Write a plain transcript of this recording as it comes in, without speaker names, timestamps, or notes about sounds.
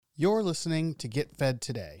You're listening to Get Fed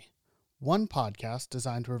Today, one podcast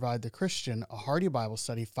designed to provide the Christian a hearty Bible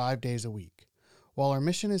study 5 days a week. While our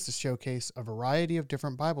mission is to showcase a variety of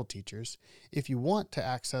different Bible teachers, if you want to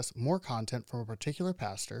access more content from a particular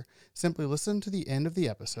pastor, simply listen to the end of the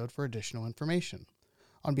episode for additional information.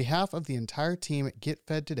 On behalf of the entire team at Get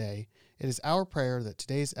Fed Today, it is our prayer that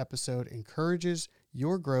today's episode encourages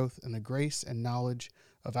your growth in the grace and knowledge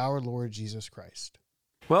of our Lord Jesus Christ.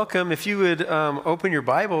 Welcome. If you would open your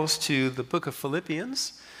Bibles to the book of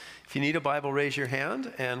Philippians. If you need a Bible, raise your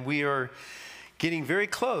hand. And we are getting very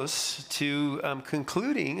close to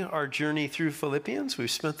concluding our journey through Philippians. We've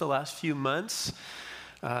spent the last few months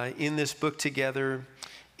in this book together.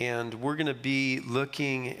 And we're going to be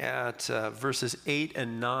looking at verses 8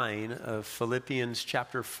 and 9 of Philippians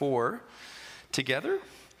chapter 4 together.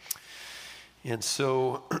 And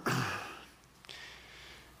so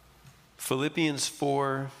Philippians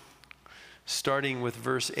 4, starting with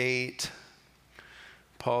verse 8,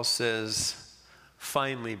 Paul says,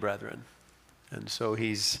 "Finally, brethren." And so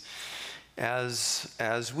he's,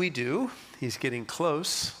 as we do, he's getting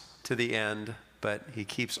close to the end, but he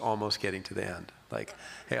keeps almost getting to the end. Like,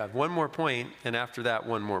 hey, I have one more point, and after that,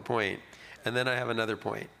 one more point, and then I have another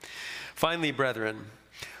point. "Finally, brethren,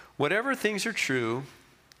 whatever things are true,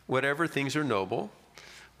 whatever things are noble,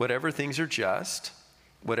 whatever things are just,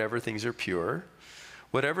 whatever things are pure,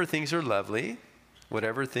 whatever things are lovely,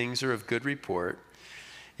 whatever things are of good report,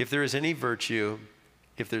 if there is any virtue,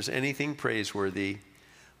 if there's anything praiseworthy,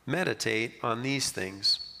 meditate on these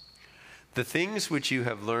things. The things which you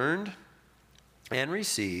have learned and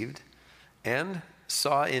received and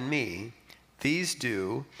saw in me, these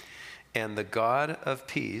do, and the God of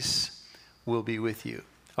peace will be with you."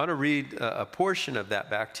 I want to read a portion of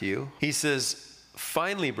that back to you. He says,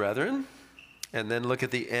 "Finally, brethren," and then look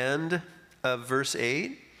at the end of verse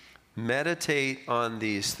 8, "meditate on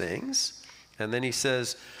these things." And then he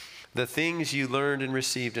says, "The things you learned and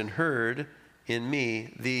received and heard in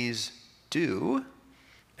me, these do,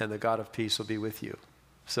 and the God of peace will be with you."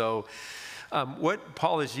 So what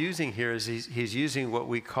Paul is using here is he's using what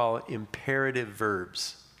we call imperative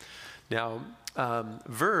verbs. Now,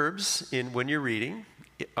 verbs, when you're reading,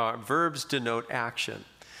 verbs denote action.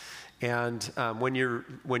 And when you're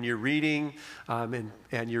reading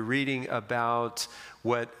and you're reading about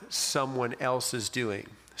what someone else is doing,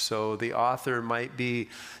 so the author might be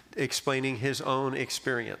explaining his own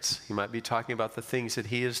experience. He might be talking about the things that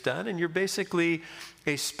he has done, and you're basically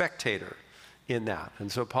a spectator in that.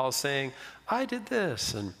 And so Paul's saying, "I did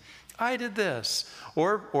this, and I did this,"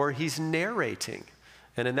 or he's narrating.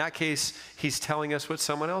 And in that case, he's telling us what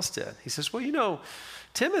someone else did. He says, "Well, you know,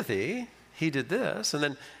 Timothy, he did this,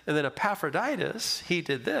 and then Epaphroditus, he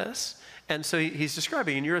did this." And so he's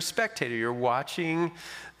describing, and you're a spectator. You're watching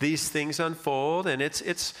these things unfold, and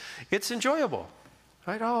it's enjoyable,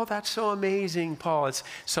 right? "Oh, that's so amazing, Paul." It's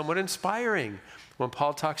somewhat inspiring when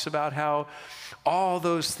Paul talks about how all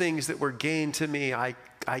those things that were gained to me, I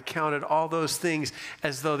counted all those things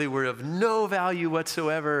as though they were of no value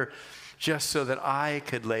whatsoever, just so that I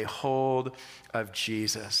could lay hold of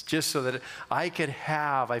Jesus, just so that I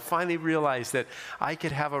finally realized that I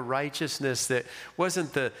could have a righteousness that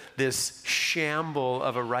wasn't this shamble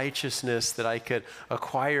of a righteousness that I could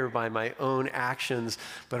acquire by my own actions,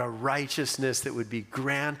 but a righteousness that would be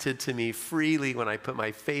granted to me freely when I put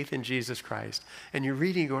my faith in Jesus Christ. And you're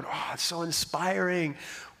reading going, "Oh, it's so inspiring.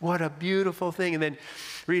 What a beautiful thing." And then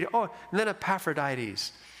read, and then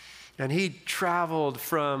Epaphroditus. And he traveled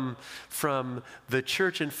from the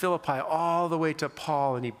church in Philippi all the way to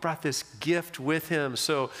Paul, and he brought this gift with him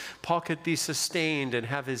so Paul could be sustained and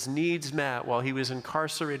have his needs met while he was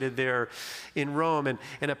incarcerated there in Rome. And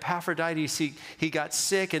Epaphroditus, he got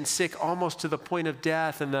sick almost to the point of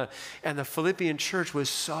death, and the Philippian church was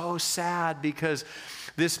so sad because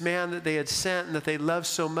this man that they had sent and that they loved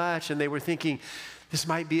so much, and they were thinking, this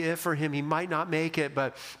might be it for him. He might not make it,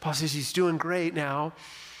 but Paul says he's doing great now.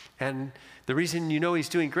 And the reason you know he's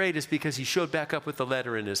doing great is because he showed back up with the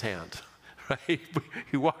letter in his hand, right?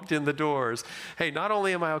 He walked in the doors. "Hey, not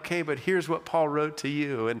only am I okay, but here's what Paul wrote to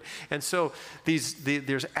you." And so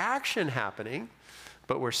there's action happening,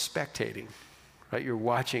 but we're spectating, right? You're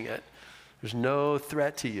watching it. There's no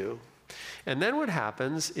threat to you. And then what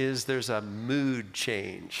happens is there's a mood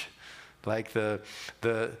change, like the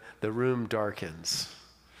room darkens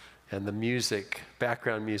and the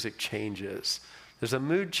background music changes. There's a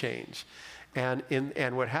mood change.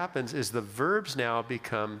 And what happens is the verbs now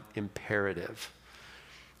become imperative.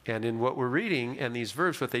 And in what we're reading, and these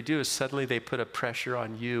verbs, what they do is suddenly they put a pressure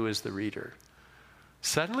on you as the reader.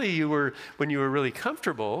 Suddenly when you were really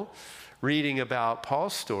comfortable reading about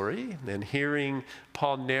Paul's story and hearing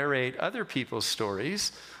Paul narrate other people's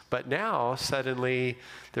stories, but now suddenly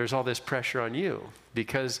there's all this pressure on you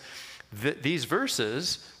because these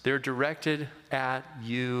verses, they're directed at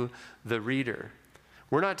you, the reader.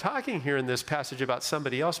 We're not talking here in this passage about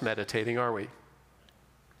somebody else meditating, are we?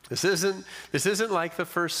 This isn't like the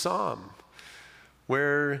first Psalm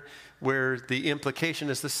where the implication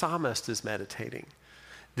is the psalmist is meditating.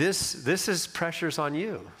 This is pressures on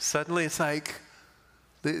you. Suddenly it's like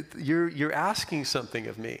you're asking something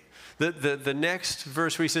of me. The next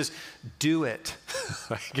verse where he says, do it.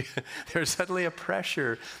 There's suddenly a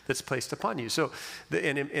pressure that's placed upon you. So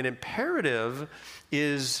an imperative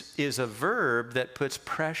is a verb that puts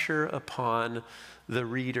pressure upon the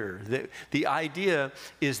reader. The idea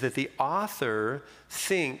is that the author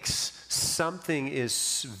thinks something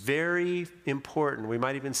is very important. We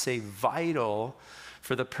might even say vital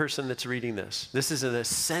for the person that's reading this. This is an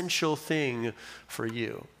essential thing for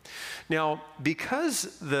you. Now,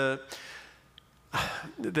 because the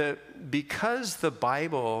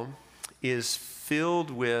Bible is filled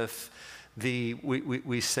with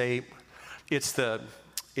we say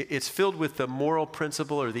it's filled with the moral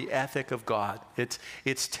principle or the ethic of God.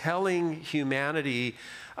 It's telling humanity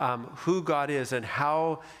who God is and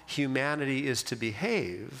how humanity is to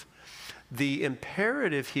behave. The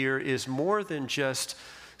imperative here is more than just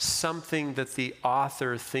something that the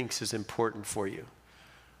author thinks is important for you,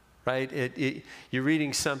 right? You're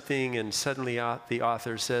reading something and suddenly the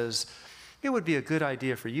author says, it would be a good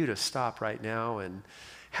idea for you to stop right now and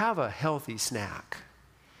have a healthy snack.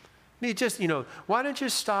 Why don't you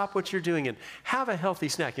stop what you're doing and have a healthy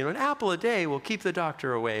snack? An apple a day will keep the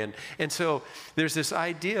doctor away. And so there's this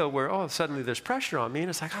idea where, suddenly there's pressure on me. And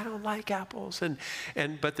it's like, I don't like apples.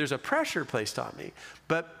 But there's a pressure placed on me.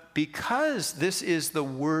 But because this is the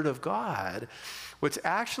Word of God, what's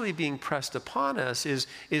actually being pressed upon us is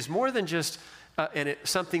more than just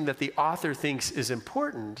something that the author thinks is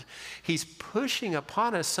important. He's pushing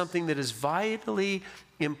upon us something that is vitally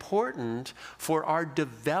important for our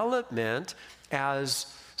development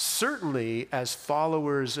certainly as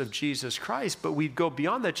followers of Jesus Christ, but we go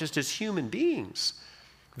beyond that just as human beings.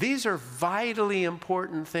 These are vitally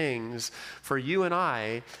important things for you and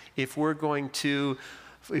I if we're going to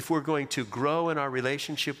grow in our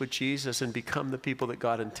relationship with Jesus and become the people that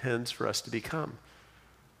God intends for us to become.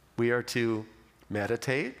 We are to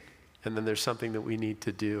meditate, and then there's something that we need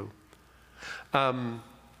to do.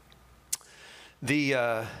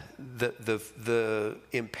 The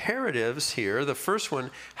imperatives here, the first one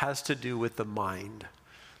has to do with the mind.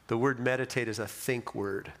 The word meditate is a think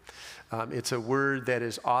word. It's a word that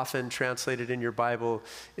is often translated in your Bible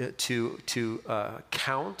to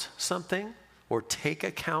count something, or take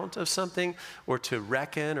account of something, or to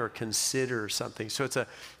reckon or consider something. So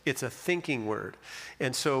it's a thinking word.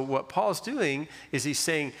 And so what Paul's doing is he's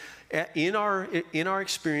saying, in our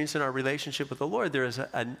experience, in our relationship with the Lord, there's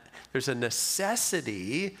a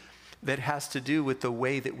necessity that has to do with the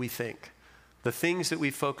way that we think, the things that we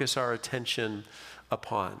focus our attention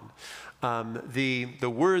upon. The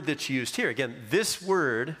word that's used here, again, this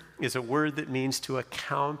word is a word that means to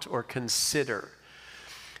account or consider.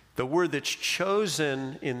 The word that's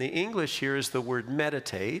chosen in the English here is the word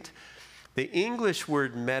meditate. The English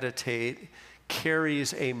word meditate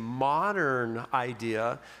carries a modern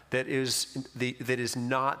idea that is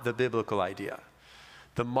not the biblical idea.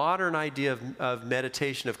 The modern idea of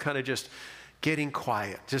meditation, of kind of just getting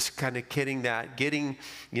quiet, just kind of getting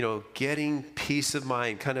peace of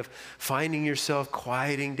mind, kind of finding yourself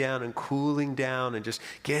quieting down and cooling down and just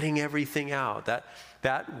getting everything out. That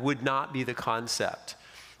would not be the concept.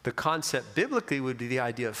 The concept biblically would be the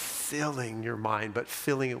idea of filling your mind, but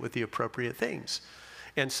filling it with the appropriate things.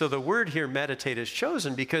 And so the word here, meditate, is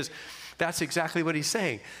chosen because that's exactly what he's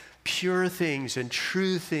saying. Pure things and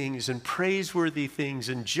true things and praiseworthy things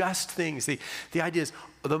and just things. The idea is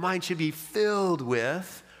the mind should be filled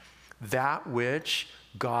with that which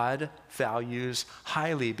God values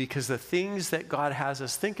highly, because the things that God has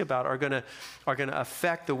us think about are going to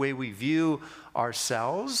affect the way we view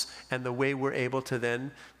ourselves and the way we're able to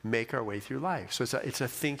then make our way through life. So it's a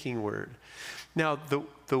thinking word. Now,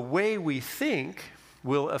 the way we think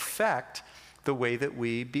will affect the way that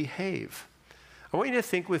we behave. I want you to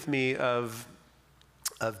think with me of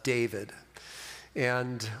David.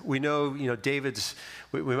 And we know, David's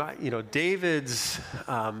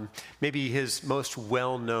maybe his most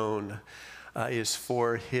well-known is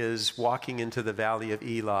for his walking into the valley of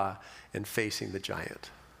Elah and facing the giant.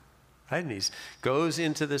 right? And he goes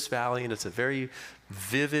into this valley, and it's a very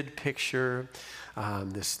vivid picture.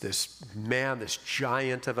 This man, this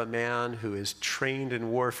giant of a man who is trained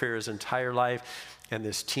in warfare his entire life, and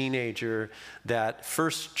this teenager that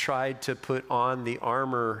first tried to put on the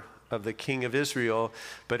armor of the king of Israel,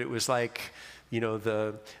 but it was like,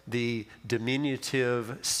 the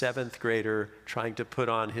diminutive 7th grader trying to put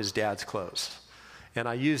on his dad's clothes. And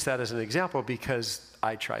I use that as an example because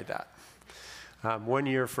I tried that. One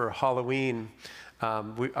year for Halloween,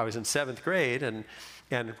 I was in 7th grade and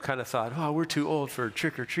kind of thought, we're too old for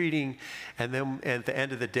trick-or-treating. And then at the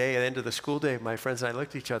end of the day, at the end of the school day, my friends and I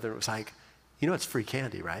looked at each other and it was like, it's free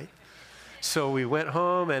candy, right? So we went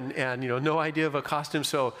home and no idea of a costume.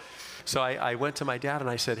 So I went to my dad and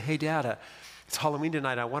I said, hey, Dad, it's Halloween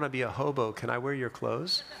tonight. I want to be a hobo. Can I wear your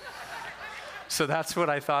clothes? So that's what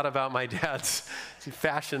I thought about my dad's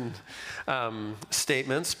fashion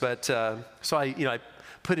statements. But so I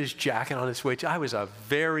put his jacket on his waist. I was a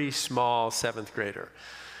very small 7th grader.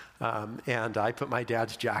 And I put my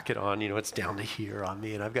dad's jacket on. It's down to here on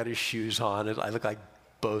me. And I've got his shoes on. And I look like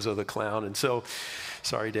Bozo the Clown. And so,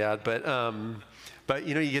 sorry, Dad. But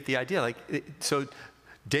you get the idea. So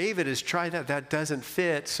David has tried that. That doesn't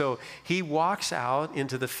fit. So he walks out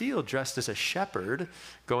into the field dressed as a shepherd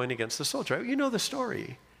going against the soldier. You know the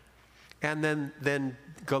story. And then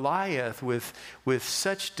Goliath with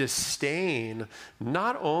such disdain,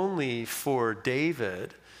 not only for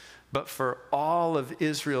David, but for all of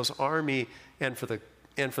Israel's army and for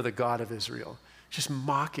the God of Israel, just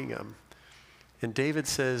mocking him. And David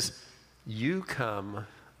says, you come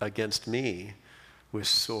against me with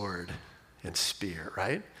sword and spear,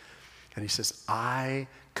 right? And he says, I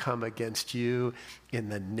come against you in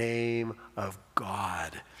the name of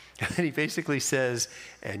God. And then he basically says,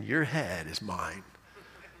 and your head is mine,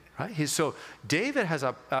 right? So David has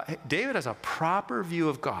a proper view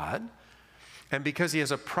of God. And because he has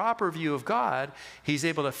a proper view of God, he's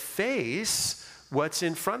able to face what's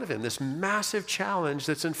in front of him, this massive challenge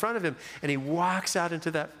that's in front of him. And he walks out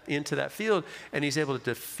into that field and he's able to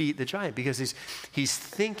defeat the giant because he's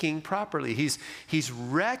thinking properly. He's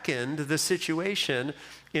reckoned the situation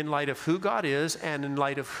in light of who God is and in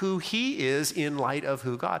light of who he is in light of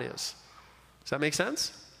who God is. Does that make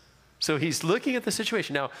sense? So he's looking at the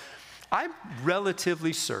situation. Now, I'm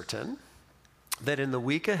relatively certain that in the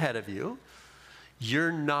week ahead of you,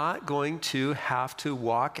 you're not going to have to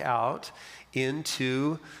walk out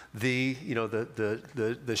into the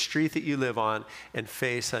street that you live on and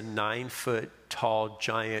face a 9-foot tall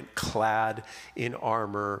giant clad in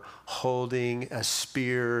armor holding a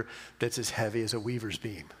spear that's as heavy as a weaver's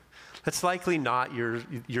beam. That's likely not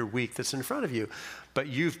your week that's in front of you. But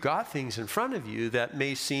you've got things in front of you that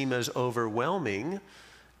may seem as overwhelming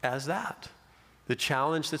as that. The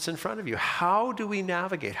challenge that's in front of you. How do we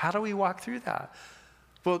navigate? How do we walk through that?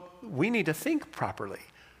 Well, we need to think properly.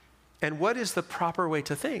 And what is the proper way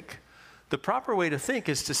to think? The proper way to think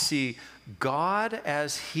is to see God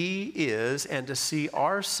as he is and to see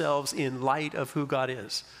ourselves in light of who God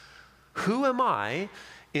is. Who am I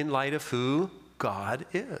in light of who God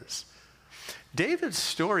is? David's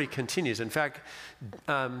story continues. In fact,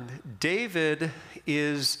 David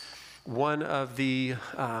is one of the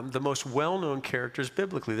most well-known characters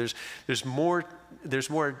biblically. There's more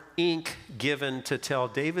ink given to tell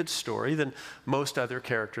David's story than most other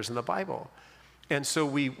characters in the Bible. And so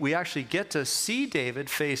we actually get to see David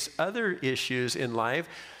face other issues in life,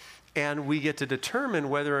 and we get to determine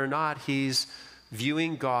whether or not he's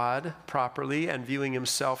viewing God properly and viewing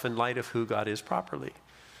himself in light of who God is properly.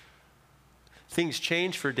 Things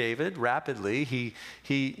change for David rapidly. He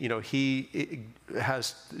takes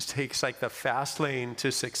like the fast lane to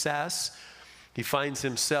success. He finds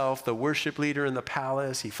himself the worship leader in the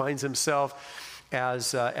palace. He finds himself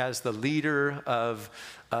as the leader of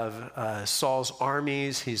Saul's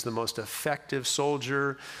armies. He's the most effective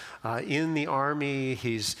soldier in the army.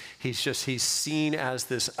 He's seen as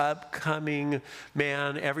this upcoming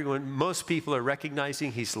man. Most people are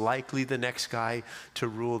recognizing he's likely the next guy to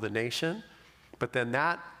rule the nation. But then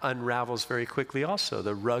that unravels very quickly also.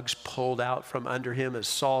 The rug's pulled out from under him as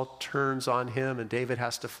Saul turns on him and David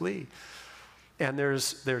has to flee. And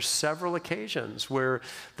there's several occasions where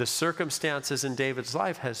the circumstances in David's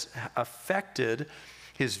life has affected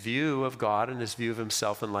his view of God and his view of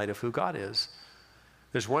himself in light of who God is.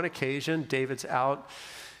 There's one occasion David's out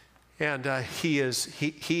and he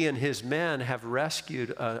and his men have rescued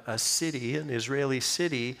a city, an Israeli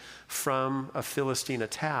city, from a Philistine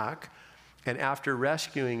attack. And after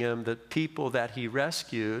rescuing him, the people that he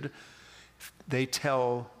rescued, they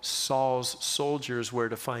tell Saul's soldiers where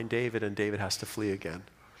to find David, and David has to flee again.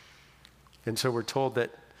 And so we're told that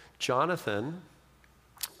Jonathan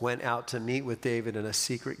went out to meet with David in a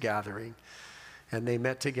secret gathering. And they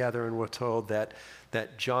met together and were told that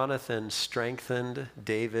Jonathan strengthened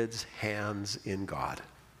David's hands in God.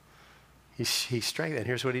 He strengthened, and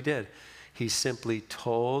here's what he did. He simply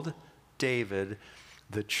told David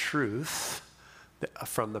the truth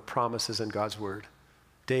from the promises in God's word.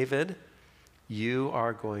 David, you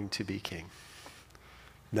are going to be king.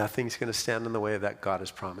 Nothing's going to stand in the way of that. God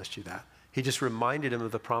has promised you that. He just reminded him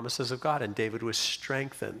of the promises of God, and David was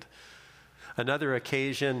strengthened. Another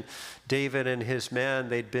occasion, David and his men,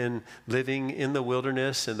 they'd been living in the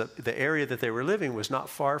wilderness, and the area that they were living was not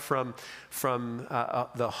far from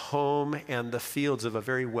the home and the fields of a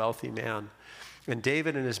very wealthy man. And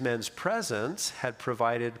David and his men's presence had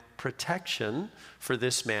provided protection for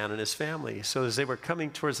this man and his family. So as they were coming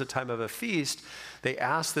towards the time of a feast, they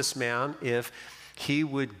asked this man if he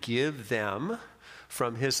would give them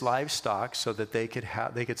from his livestock so that they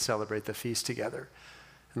could celebrate the feast together.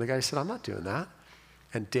 And the guy said, I'm not doing that.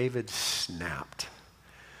 And David snapped.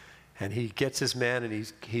 And he gets his men, and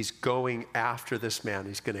he's going after this man.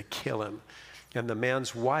 He's going to kill him. And the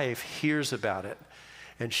man's wife hears about it.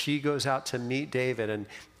 And she goes out to meet David,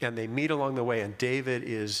 and they meet along the way. And David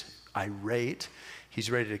is irate. He's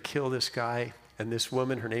ready to kill this guy. And this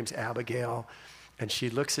woman, her name's Abigail, and she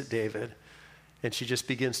looks at David, and she just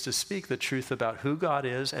begins to speak the truth about who God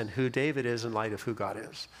is and who David is in light of who God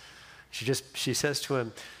is. She says to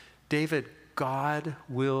him, David, God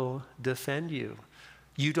will defend you.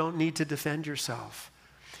 You don't need to defend yourself.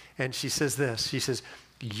 And she says this, she says,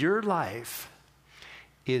 your life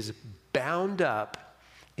is bound up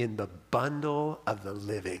in the bundle of the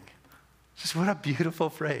living. Just what a beautiful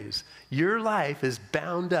phrase. Your life is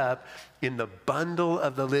bound up in the bundle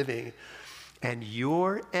of the living, and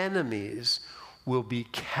your enemies will be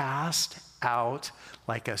cast out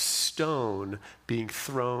like a stone being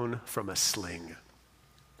thrown from a sling.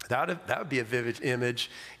 That would be a vivid image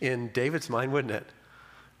in David's mind, wouldn't it?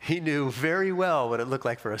 He knew very well what it looked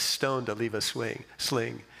like for a stone to leave a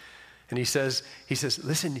sling. And he says,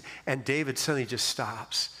 listen, and David suddenly just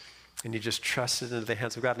stops, and he just trusted into the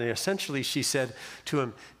hands of God. And essentially she said to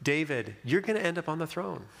him, David, you're going to end up on the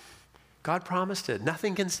throne. God promised it.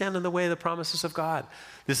 Nothing can stand in the way of the promises of God.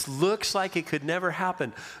 This looks like it could never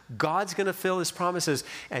happen. God's going to fill his promises,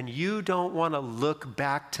 and you don't want to look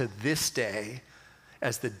back to this day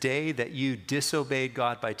as the day that you disobeyed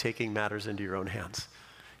God by taking matters into your own hands.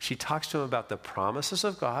 She talks to him about the promises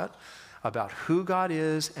of God, about who God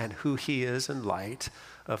is and who he is in light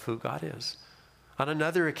of who God is. On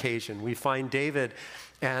another occasion, we find David,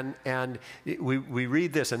 and we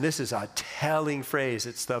read this, and this is a telling phrase.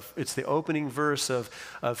 It's the opening verse of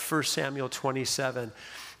 1 Samuel 27,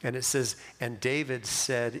 and it says, and David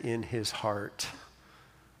said in his heart.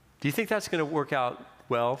 Do you think that's going to work out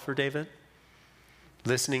well for David?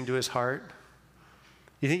 Listening to his heart?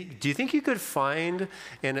 Do you think you could find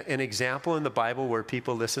an example in the Bible where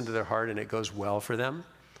people listen to their heart and it goes well for them?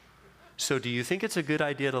 So do you think it's a good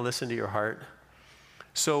idea to listen to your heart?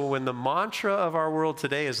 So when the mantra of our world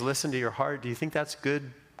today is listen to your heart, do you think that's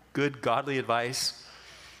good godly advice?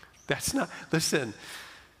 That's not. Listen,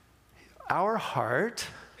 our heart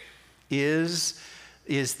is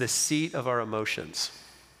the seat of our emotions.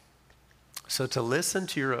 So to listen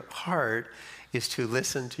to your heart is to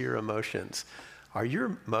listen to your emotions. Are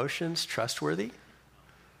your emotions trustworthy?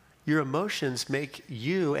 Your emotions make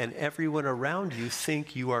you and everyone around you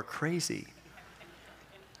think you are crazy.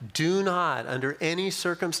 Do not, under any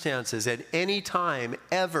circumstances, at any time,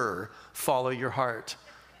 ever follow your heart.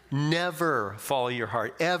 Never follow your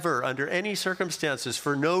heart, ever, under any circumstances,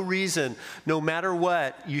 for no reason, no matter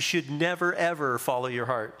what, you should never, ever follow your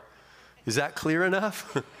heart. Is that clear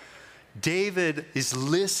enough? David is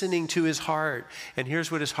listening to his heart, and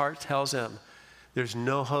here's what his heart tells him. There's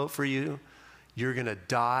no hope for you. You're going to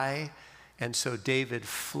die. And so David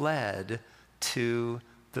fled to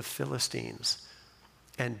the Philistines.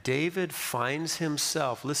 And David finds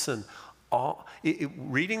himself, listen,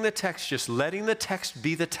 reading the text, just letting the text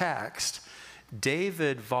be the text,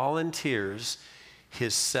 David volunteers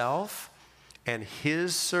himself and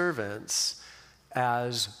his servants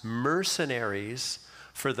as mercenaries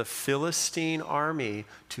for the Philistine army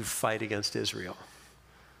to fight against Israel.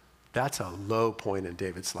 That's a low point in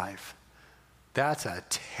David's life. That's a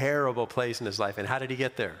terrible place in his life. And how did he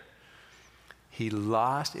get there? He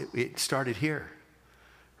lost, it started here,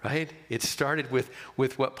 right? It started with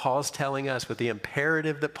what Paul's telling us, with the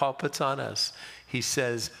imperative that Paul puts on us. He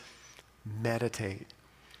says, meditate.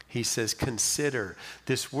 He says, consider.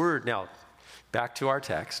 This word, now, back to our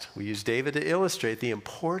text. We use David to illustrate the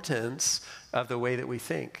importance of the way that we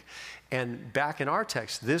think. And back in our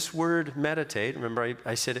text, this word meditate, remember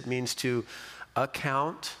I said it means to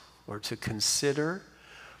account or to consider.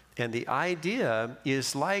 And the idea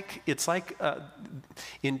is it's like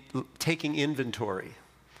in taking inventory.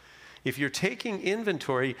 If you're taking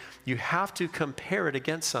inventory, you have to compare it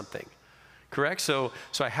against something, correct? So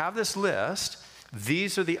I have this list.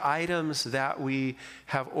 These are the items that we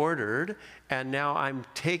have ordered, and now I'm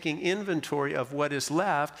taking inventory of what is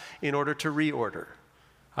left in order to reorder.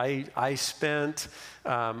 I spent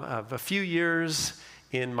a few years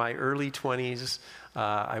in my early 20s.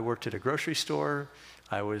 I worked at a grocery store.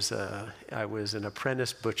 I was an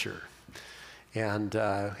apprentice butcher, and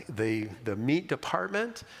the meat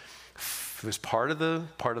department was part of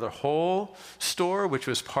the whole store, which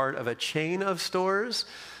was part of a chain of stores.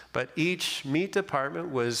 But each meat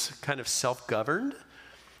department was kind of self-governed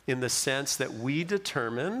in the sense that we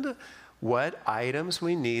determined what items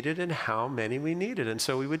we needed and how many we needed. And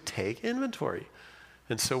so we would take inventory.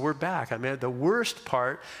 And so we're back. I mean, the worst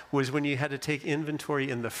part was when you had to take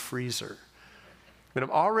inventory in the freezer. I mean,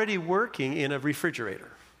 I'm already working in a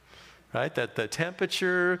refrigerator, right? That the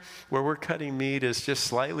temperature where we're cutting meat is just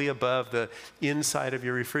slightly above the inside of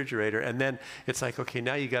your refrigerator. And then it's like, okay,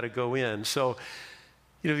 now you got to go in. So,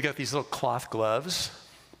 you got these little cloth gloves,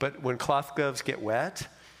 but when cloth gloves get wet,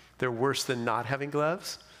 they're worse than not having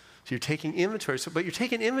gloves. So you're taking inventory, but you're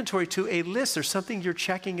taking inventory to a list. There's something you're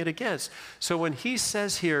checking it against. So when he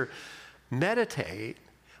says here, meditate,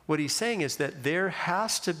 what he's saying is that there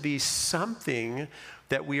has to be something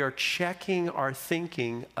that we are checking our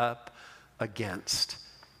thinking up against.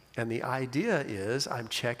 And the idea is I'm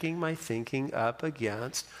checking my thinking up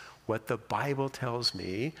against what the Bible tells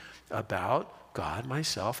me about God,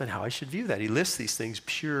 myself, and how I should view that. He lists these things: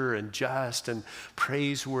 pure and just and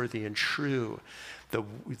praiseworthy and true.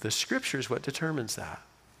 The scripture is what determines that.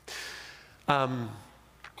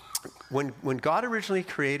 When God originally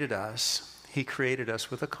created us, he created us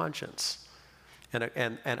with a conscience.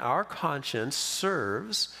 And our conscience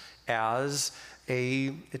serves as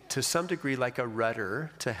to some degree, like a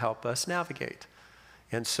rudder to help us navigate.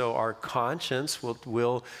 And so our conscience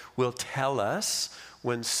will tell us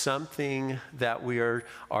when something that we are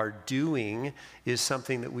doing is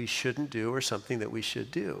something that we shouldn't do or something that we should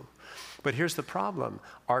do. But here's the problem.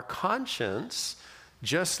 Our conscience,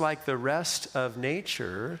 just like the rest of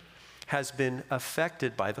nature, has been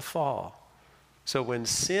affected by the fall. So when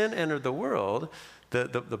sin entered the world,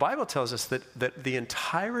 the Bible tells us that the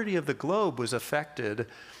entirety of the globe was affected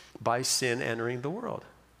by sin entering the world.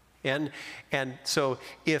 And so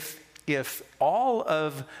if all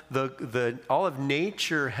of all of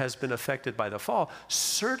nature has been affected by the fall,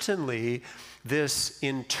 certainly this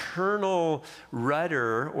internal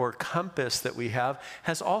rudder or compass that we have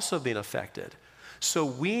has also been affected. So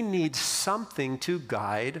we need something to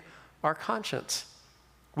guide our conscience.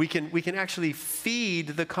 We can actually feed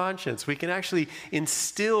the conscience. We can actually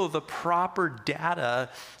instill the proper data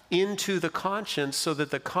into the conscience so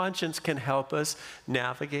that the conscience can help us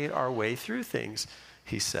navigate our way through things.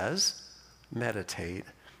 He says, meditate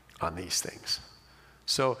on these things.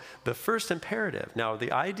 So the first imperative. Now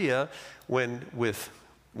the idea with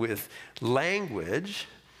language,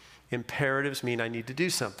 imperatives mean I need to do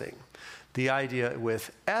something. The idea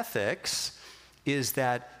with ethics is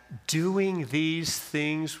that doing these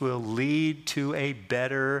things will lead to a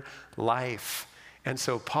better life. And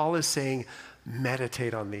so Paul is saying,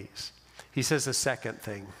 meditate on these. He says the second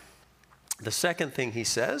thing. The second thing he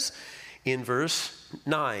says in verse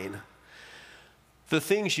 9, the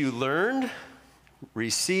things you learned,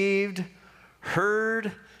 received,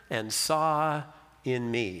 heard, and saw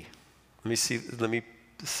in me. Let me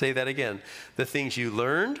say that again. The things you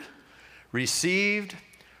learned, received,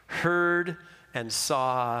 heard, and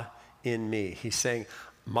saw in me. He's saying,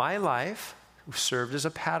 my life served as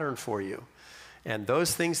a pattern for you. And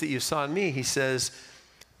those things that you saw in me, he says,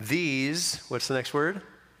 these, what's the next word?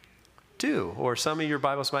 Do. Or some of your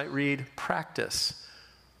Bibles might read practice.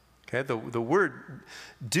 Okay, the word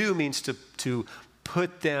do means to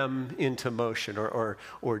put them into motion, or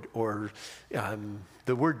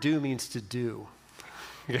the word do means to do.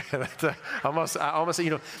 Yeah, almost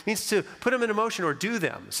means to put them into motion or do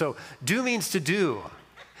them. So do means to do.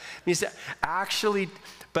 It means to actually,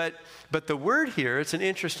 but the word here, it's an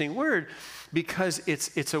interesting word because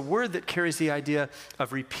it's a word that carries the idea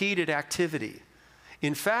of repeated activity.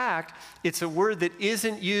 In fact, it's a word that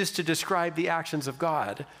isn't used to describe the actions of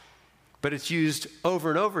God, but it's used over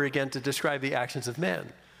and over again to describe the actions of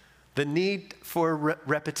men. The need for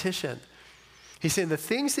repetition. He's saying the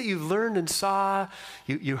things that you've learned and saw,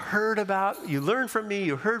 you heard about, you learned from me,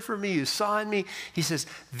 you heard from me, you saw in me. He says,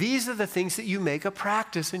 these are the things that you make a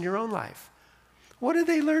practice in your own life. What did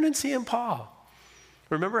they learn and see in Paul?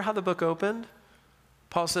 Remember how the book opened?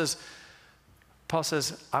 Paul says,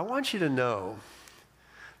 I want you to know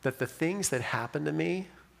that the things that happened to me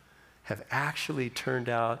have actually turned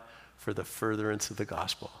out for the furtherance of the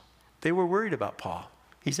gospel. They were worried about Paul.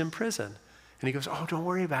 He's in prison. And he goes, oh, don't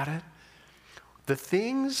worry about it. The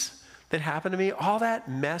things that happened to me, all that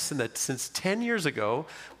mess since 10 years ago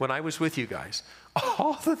when I was with you guys,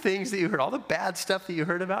 all the things that you heard, all the bad stuff that you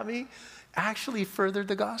heard about me, actually furthered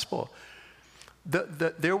the gospel.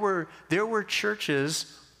 There were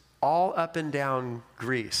churches all up and down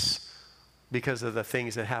Greece because of the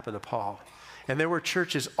things that happened to Paul. And there were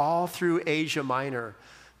churches all through Asia Minor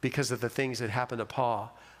because of the things that happened to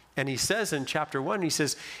Paul. And he says in chapter 1, he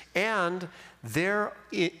says, and there,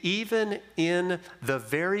 even in the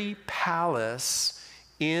very palace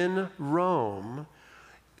in Rome,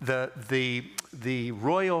 the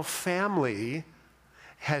royal family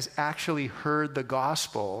has actually heard the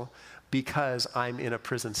gospel because I'm in a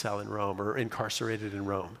prison cell in Rome or incarcerated in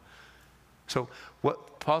Rome. So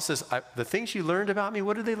what Paul says, the things you learned about me,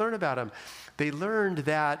 what did they learn about him? They learned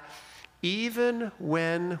that even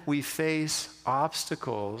when we face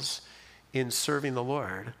obstacles in serving the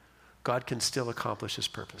Lord, God can still accomplish his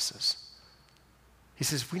purposes. He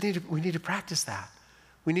says, we need to practice that.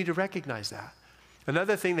 We need to recognize that.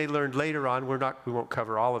 Another thing they learned later on, we won't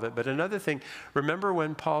cover all of it, but another thing, remember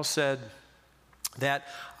when Paul said that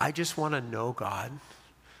I just want to know God?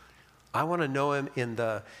 I want to know him in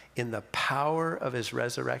the power of his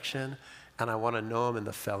resurrection, and I want to know him in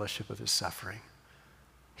the fellowship of his suffering.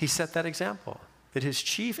 He set that example, that his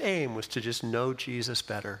chief aim was to just know Jesus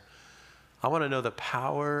better. I want to know the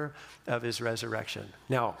power of his resurrection.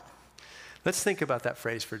 Now, let's think about that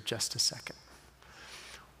phrase for just a second.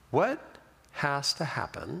 What has to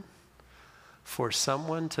happen for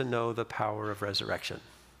someone to know the power of resurrection?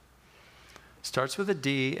 Starts with a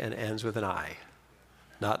D and ends with an I.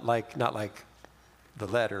 Not like the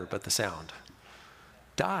letter, but the sound.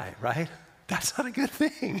 Die, right? That's not a good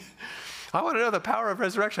thing. I want to know the power of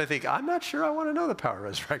resurrection. I think, I'm not sure I want to know the power of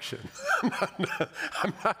resurrection.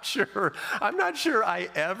 I'm not sure I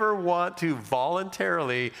ever want to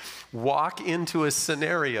voluntarily walk into a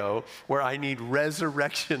scenario where I need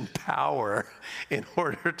resurrection power in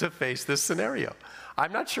order to face this scenario.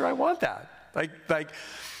 I'm not sure I want that. I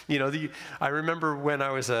remember when I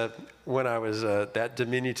was that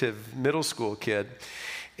diminutive middle school kid,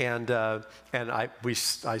 and I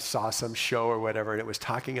saw some show or whatever, and it was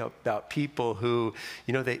talking about people who,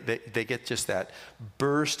 they get just that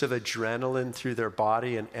burst of adrenaline through their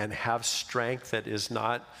body and have strength that is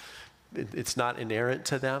not inerrant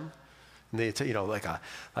to them. And they,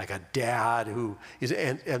 like a dad who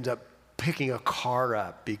ends up picking a car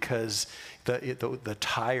up because the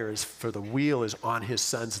tires for the wheel is on his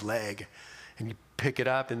son's leg, and you pick it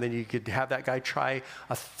up, and then you could have that guy try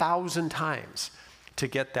 1,000 times to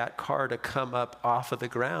get that car to come up off of the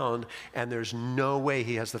ground, and there's no way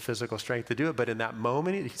he has the physical strength to do it. But in that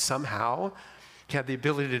moment, somehow he had the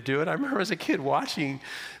ability to do it. I remember as a kid watching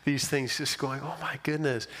these things just going, oh my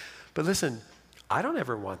goodness. But listen, I don't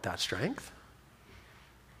ever want that strength.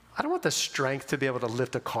 I don't want the strength to be able to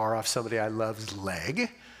lift a car off somebody I love's leg,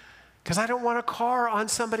 because I don't want a car on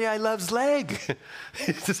somebody I love's leg.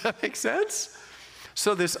 Does that make sense?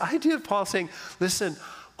 So this idea of Paul saying, listen,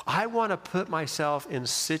 I want to put myself in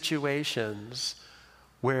situations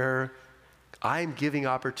where I'm giving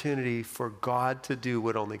opportunity for God to do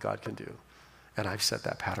what only God can do. And I've set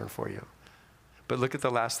that pattern for you. But look at the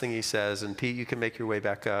last thing he says, and Pete, you can make your way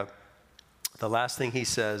back up. The last thing he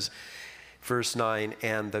says, verse 9,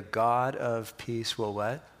 and the God of peace will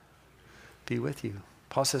what? Be with you.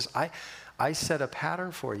 Paul says, I set a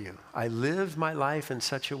pattern for you. I lived my life in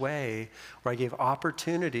such a way where I gave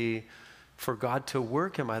opportunity for God to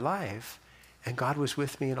work in my life, and God was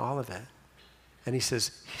with me in all of it. And he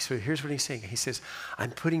says, so here's what he's saying. He says, I'm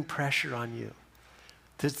putting pressure on you.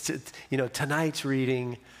 Tonight's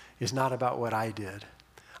reading is not about what I did.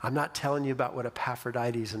 I'm not telling you about what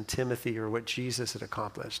Epaphroditus and Timothy or what Jesus had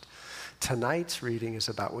accomplished. Tonight's reading is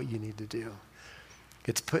about what you need to do.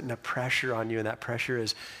 It's putting a pressure on you, and that pressure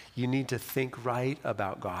is you need to think right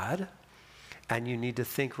about God, and you need to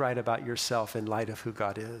think right about yourself in light of who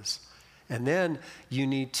God is. And then you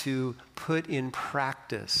need to put in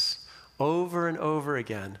practice over and over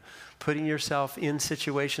again, putting yourself in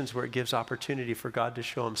situations where it gives opportunity for God to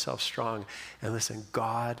show himself strong. And listen,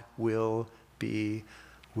 God will be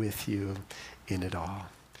with you in it all.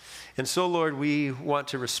 And so, Lord, we want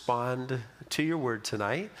to respond to your word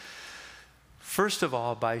tonight, first of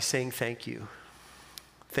all, by saying thank you.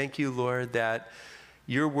 Thank you, Lord, that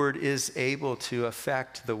your word is able to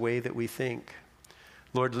affect the way that we think.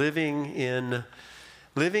 Lord, living in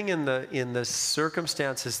the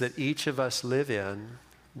circumstances that each of us live in,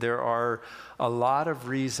 there are a lot of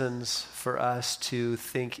reasons for us to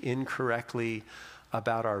think incorrectly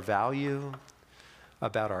about our value,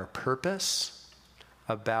 about our purpose,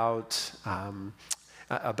 about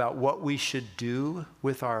what we should do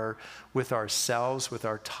with ourselves, with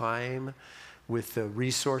our time, with the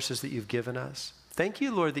resources that you've given us. Thank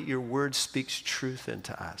you, Lord, that your word speaks truth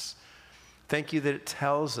into us. Thank you that it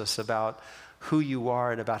tells us about who you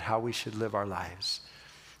are and about how we should live our lives.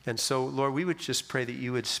 And so, Lord, we would just pray that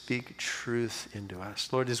you would speak truth into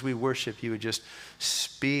us. Lord, as we worship, you would just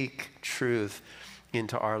speak truth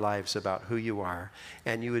into our lives about who you are.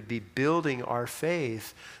 And you would be building our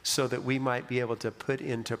faith so that we might be able to put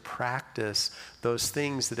into practice those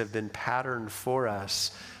things that have been patterned for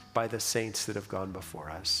us by the saints that have gone before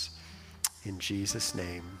us. In Jesus'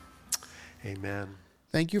 name, amen.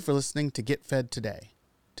 Thank you for listening to Get Fed Today.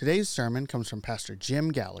 Today's sermon comes from Pastor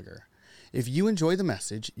Jim Gallagher. If you enjoy the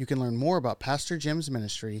message, you can learn more about Pastor Jim's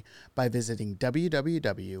ministry by visiting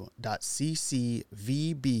www.ccvb.net.